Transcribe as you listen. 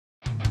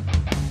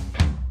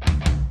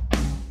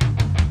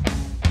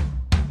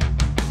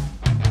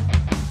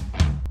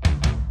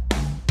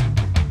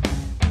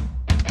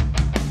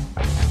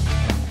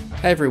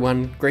Hey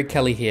everyone, Greg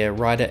Kelly here,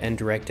 writer and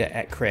director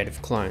at Creative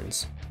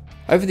Clones.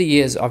 Over the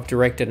years I've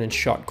directed and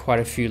shot quite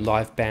a few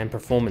live band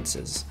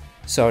performances,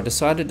 so I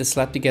decided to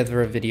slap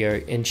together a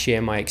video and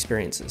share my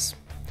experiences.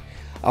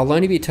 I'll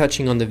only be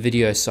touching on the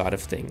video side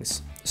of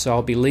things, so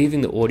I'll be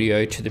leaving the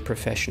audio to the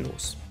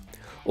professionals.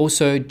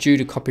 Also, due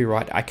to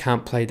copyright I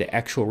can't play the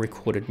actual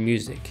recorded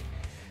music,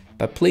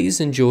 but please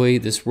enjoy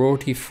this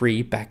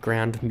royalty-free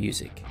background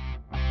music.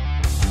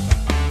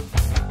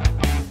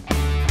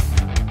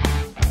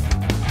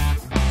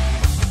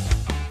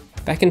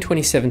 Back in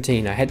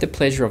 2017, I had the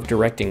pleasure of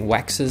directing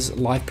Wax's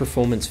live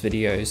performance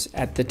videos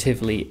at the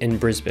Tivoli in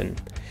Brisbane.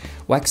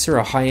 Wax are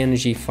a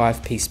high-energy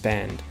 5-piece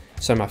band,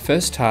 so my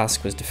first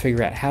task was to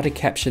figure out how to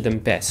capture them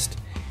best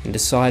and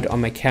decide on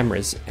my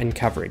cameras and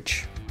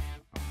coverage.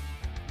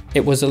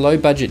 It was a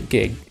low-budget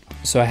gig,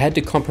 so I had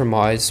to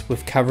compromise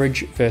with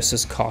coverage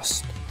versus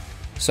cost.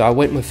 So I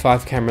went with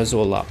 5 cameras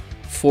all up,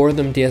 4 of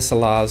them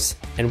DSLRs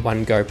and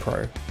 1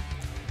 GoPro.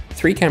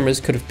 3 cameras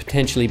could have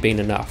potentially been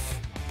enough.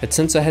 But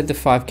since I had the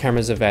 5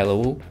 cameras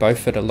available,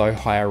 both at a low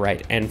hire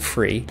rate and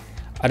free,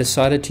 I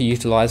decided to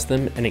utilize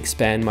them and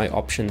expand my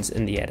options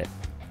in the edit.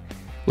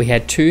 We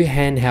had 2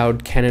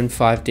 handheld Canon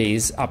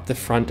 5Ds up the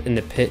front in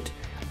the pit,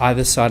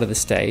 either side of the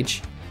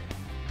stage.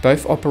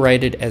 Both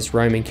operated as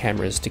roaming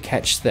cameras to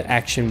catch the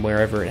action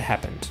wherever it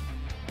happened.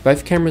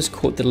 Both cameras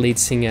caught the lead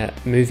singer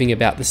moving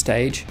about the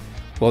stage,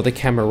 while the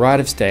camera right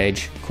of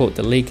stage caught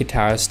the lead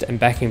guitarist and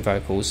backing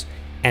vocals,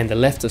 and the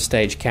left of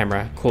stage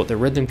camera caught the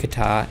rhythm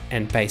guitar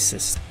and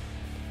bassist.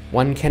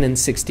 1 Canon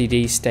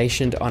 60D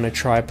stationed on a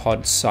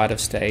tripod side of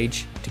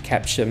stage to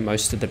capture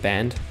most of the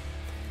band.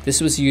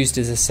 This was used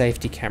as a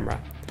safety camera,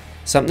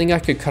 something I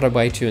could cut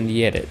away to in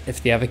the edit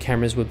if the other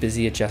cameras were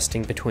busy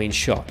adjusting between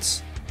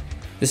shots.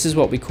 This is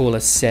what we call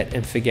a set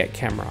and forget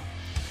camera,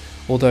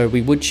 although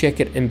we would check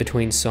it in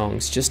between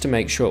songs just to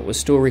make sure it was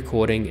still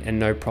recording and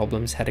no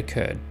problems had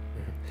occurred.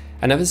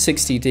 Another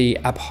 60D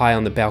up high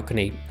on the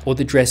balcony, or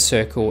the dress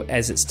circle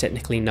as it's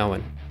technically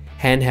known,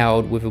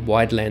 handheld with a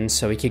wide lens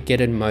so we could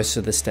get in most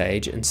of the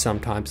stage and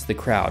sometimes the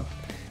crowd.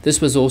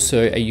 This was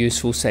also a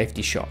useful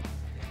safety shot.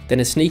 Then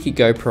a sneaky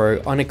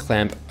GoPro on a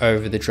clamp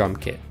over the drum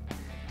kit.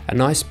 A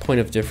nice point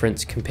of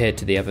difference compared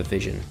to the other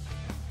vision.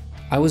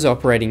 I was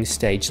operating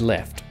stage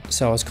left,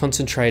 so I was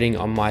concentrating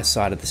on my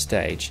side of the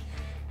stage,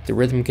 the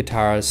rhythm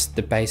guitarist,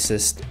 the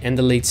bassist, and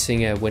the lead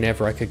singer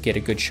whenever I could get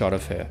a good shot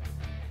of her.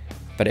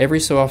 But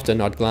every so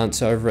often I'd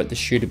glance over at the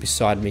shooter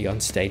beside me on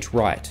stage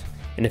right,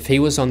 and if he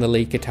was on the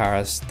lead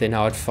guitarist, then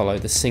I would follow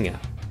the singer.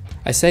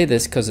 I say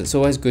this because it's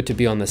always good to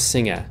be on the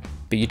singer,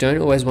 but you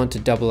don't always want to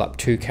double up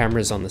 2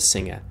 cameras on the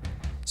singer.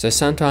 So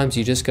sometimes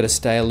you just gotta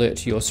stay alert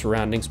to your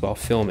surroundings while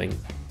filming,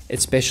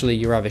 especially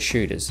your other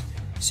shooters,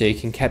 so you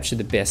can capture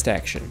the best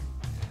action.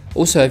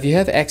 Also, if you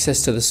have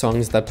access to the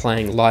songs they're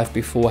playing live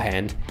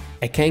beforehand,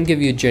 it can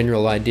give you a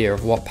general idea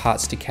of what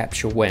parts to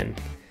capture when.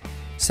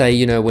 Say,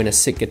 you know, when a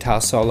sick guitar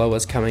solo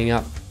is coming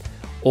up,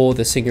 or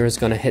the singer is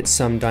going to hit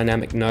some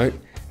dynamic note,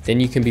 then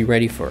you can be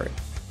ready for it.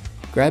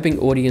 Grabbing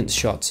audience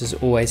shots is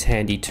always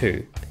handy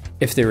too,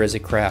 if there is a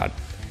crowd.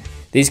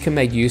 These can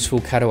make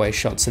useful cutaway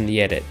shots in the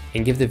edit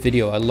and give the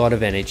video a lot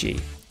of energy,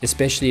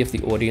 especially if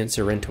the audience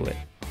are into it.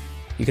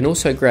 You can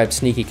also grab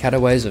sneaky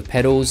cutaways of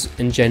pedals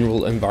and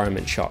general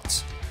environment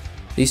shots.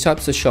 These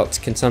types of shots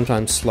can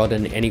sometimes slot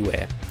in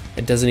anywhere.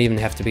 It doesn't even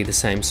have to be the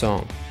same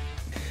song.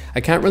 I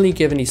can't really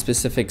give any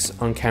specifics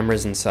on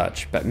cameras and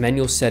such, but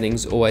manual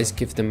settings always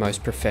give the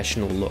most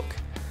professional look.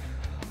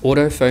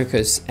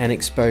 Autofocus and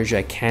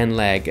exposure can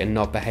lag and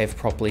not behave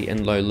properly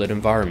in low lit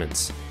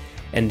environments,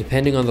 and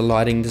depending on the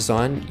lighting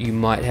design, you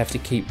might have to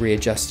keep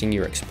readjusting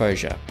your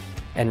exposure.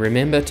 And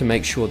remember to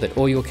make sure that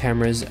all your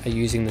cameras are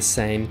using the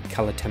same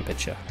color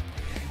temperature.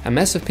 A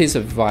massive piece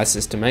of advice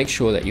is to make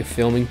sure that your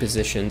filming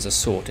positions are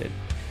sorted.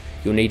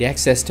 You'll need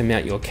access to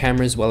mount your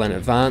cameras well in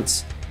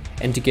advance,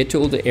 and to get to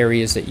all the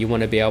areas that you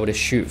want to be able to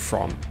shoot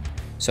from.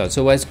 So it's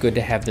always good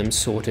to have them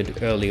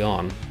sorted early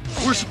on.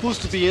 We're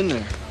supposed to be in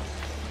there.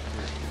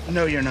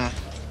 No, you're not.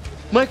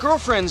 My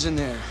girlfriend's in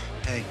there.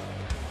 Hey,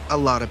 a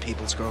lot of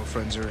people's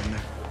girlfriends are in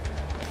there.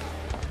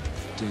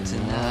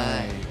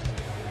 Tonight.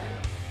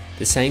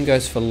 The same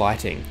goes for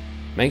lighting.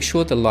 Make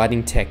sure the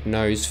lighting tech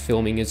knows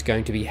filming is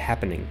going to be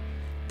happening.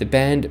 The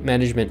band,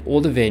 management,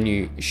 or the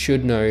venue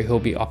should know who'll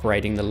be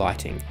operating the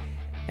lighting.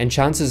 And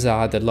chances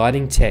are the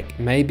lighting tech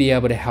may be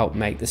able to help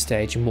make the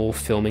stage more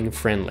filming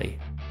friendly.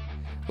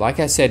 Like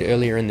I said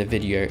earlier in the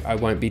video, I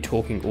won't be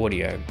talking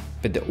audio,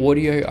 but the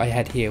audio I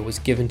had here was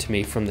given to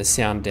me from the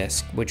sound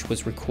desk, which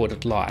was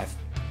recorded live.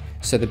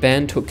 So the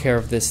band took care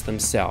of this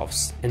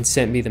themselves and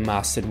sent me the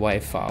mastered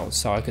WAV files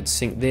so I could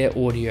sync their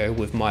audio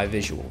with my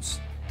visuals.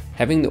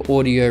 Having the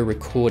audio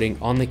recording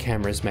on the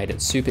cameras made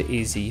it super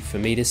easy for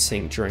me to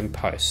sync during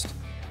post,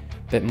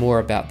 but more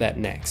about that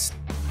next.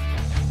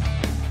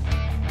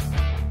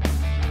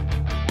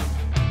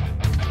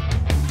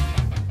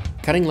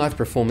 Cutting live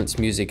performance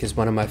music is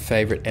one of my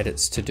favourite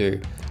edits to do.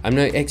 I'm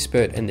no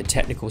expert in the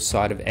technical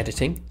side of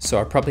editing,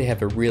 so I probably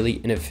have a really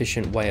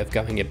inefficient way of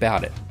going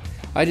about it.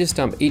 I just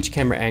dump each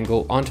camera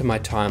angle onto my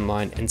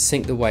timeline and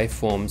sync the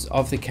waveforms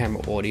of the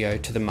camera audio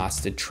to the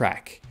mastered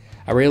track.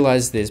 I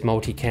realize there's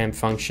multicam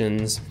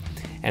functions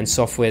and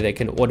software that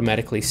can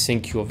automatically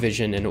sync your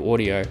vision and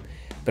audio,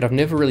 but I've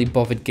never really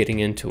bothered getting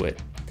into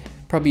it.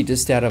 Probably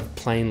just out of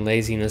plain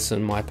laziness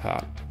on my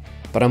part.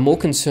 But I'm more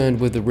concerned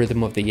with the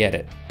rhythm of the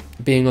edit,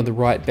 being on the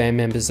right band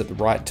members at the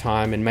right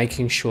time and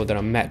making sure that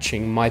I'm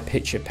matching my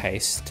picture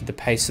pace to the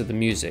pace of the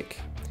music.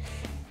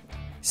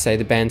 Say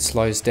the band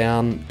slows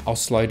down, I'll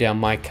slow down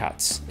my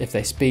cuts. If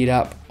they speed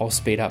up, I'll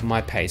speed up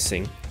my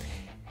pacing.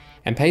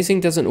 And pacing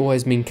doesn't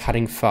always mean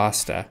cutting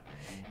faster.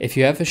 If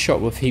you have a shot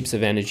with heaps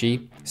of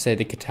energy, say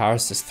the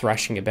guitarist is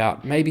thrashing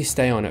about, maybe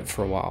stay on it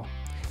for a while.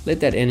 Let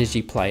that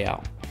energy play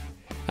out.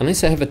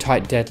 Unless I have a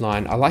tight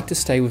deadline, I like to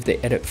stay with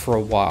the edit for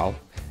a while.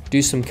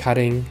 Do some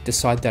cutting,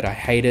 decide that I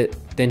hate it,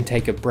 then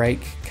take a break,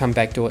 come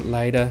back to it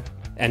later,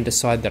 and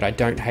decide that I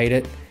don't hate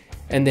it,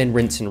 and then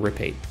rinse and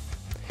repeat.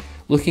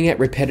 Looking at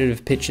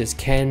repetitive pictures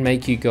can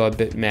make you go a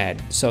bit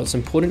mad, so it's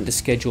important to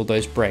schedule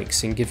those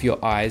breaks and give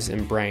your eyes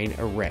and brain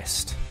a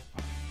rest.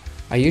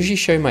 I usually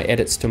show my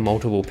edits to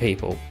multiple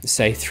people,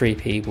 say 3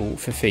 people,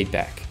 for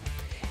feedback.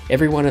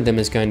 Every one of them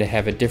is going to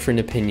have a different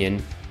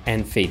opinion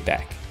and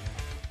feedback,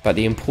 but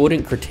the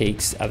important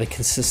critiques are the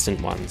consistent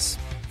ones.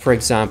 For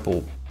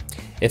example,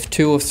 if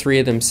 2 or 3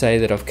 of them say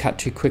that I've cut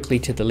too quickly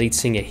to the lead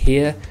singer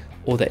here,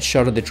 or that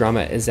shot of the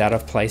drummer is out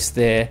of place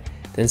there,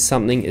 then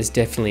something is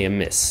definitely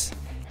amiss.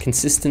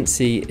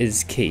 Consistency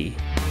is key.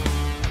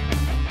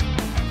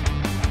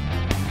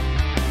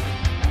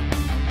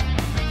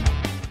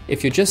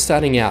 If you're just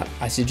starting out,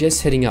 I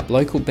suggest hitting up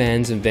local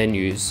bands and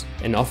venues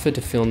and offer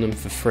to film them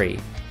for free,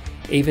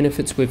 even if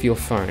it's with your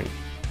phone.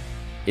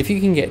 If you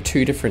can get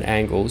 2 different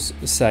angles,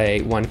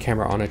 say one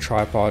camera on a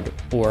tripod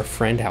or a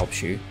friend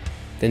helps you,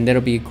 then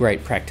that'll be a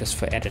great practice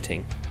for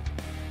editing.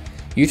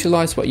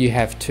 Utilize what you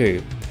have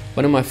too.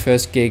 One of my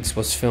first gigs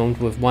was filmed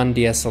with 1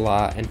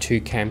 DSLR and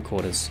 2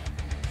 camcorders.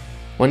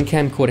 One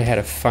camcorder had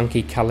a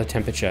funky color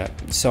temperature,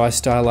 so I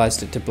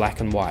stylized it to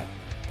black and white,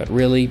 but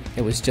really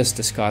it was just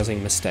disguising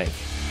a mistake.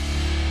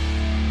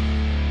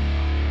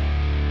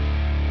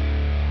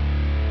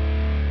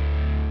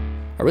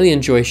 I really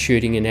enjoy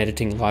shooting and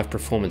editing live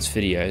performance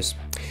videos.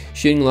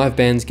 Shooting live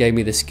bands gave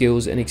me the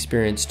skills and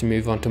experience to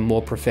move on to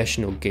more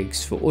professional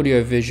gigs for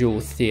audiovisual,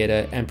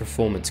 theatre and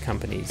performance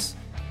companies.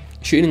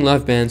 Shooting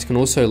live bands can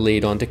also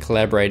lead on to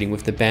collaborating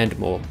with the band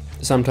more,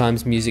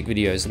 sometimes music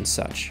videos and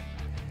such.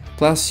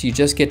 Plus, you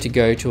just get to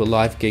go to a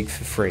live gig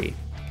for free.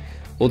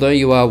 Although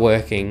you are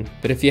working,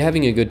 but if you're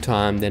having a good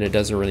time, then it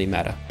doesn't really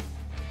matter.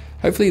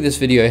 Hopefully this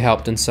video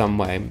helped in some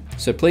way,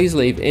 so please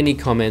leave any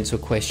comments or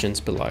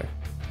questions below.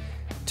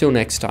 Till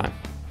next time.